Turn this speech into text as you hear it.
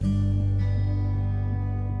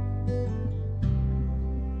Good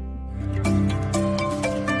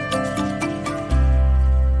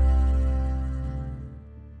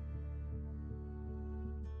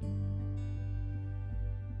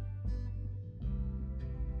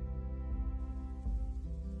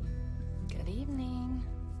evening.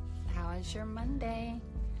 How is your Monday?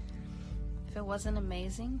 If it wasn't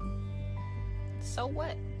amazing, so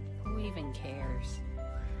what? Who even cares?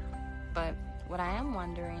 But what I am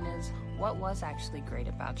wondering is, what was actually great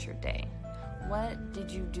about your day? What did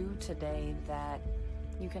you do today that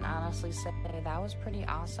you can honestly say that was pretty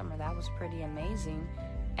awesome or that was pretty amazing,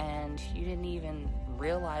 and you didn't even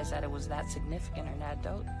realize that it was that significant or that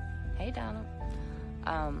dope? Hey, Donna.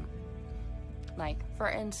 Like, for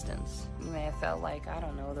instance, you may have felt like, I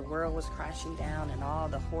don't know, the world was crashing down and all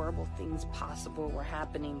the horrible things possible were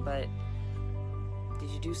happening, but did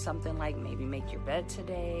you do something like maybe make your bed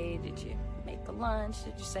today? Did you make the lunch?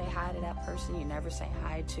 Did you say hi to that person you never say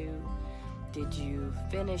hi to? Did you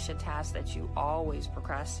finish a task that you always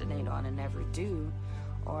procrastinate on and never do?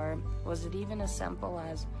 Or was it even as simple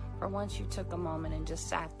as, for once you took a moment and just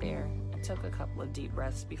sat there and took a couple of deep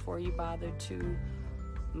breaths before you bothered to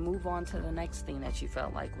move on to the next thing that you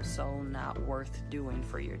felt like was so not worth doing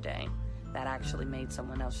for your day, that actually made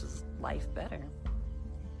someone else's life better?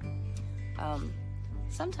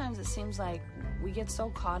 Sometimes it seems like we get so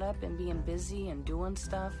caught up in being busy and doing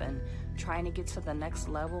stuff and trying to get to the next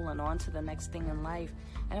level and on to the next thing in life,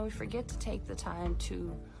 and we forget to take the time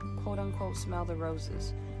to quote unquote smell the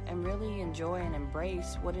roses and really enjoy and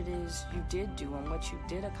embrace what it is you did do and what you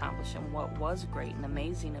did accomplish and what was great and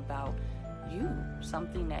amazing about you,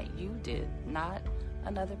 something that you did, not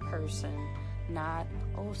another person, not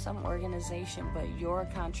some organization, but your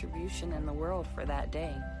contribution in the world for that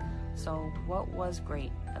day. So what was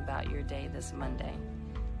great about your day this Monday?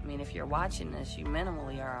 I mean, if you're watching this, you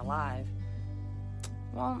minimally are alive.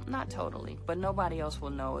 Well, not totally, but nobody else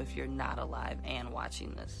will know if you're not alive and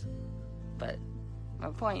watching this. But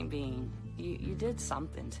my point being, you did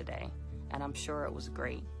something today, and I'm sure it was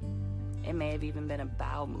great. It may have even been a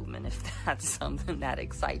bowel movement if that's something that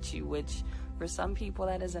excites you, which for some people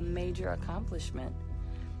that is a major accomplishment.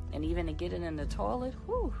 And even to get it in the toilet,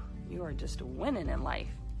 whew, you are just winning in life.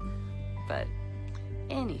 But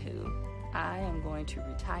anywho, I am going to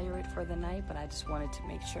retire it for the night, but I just wanted to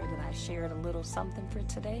make sure that I shared a little something for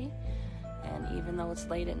today. And even though it's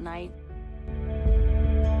late at night,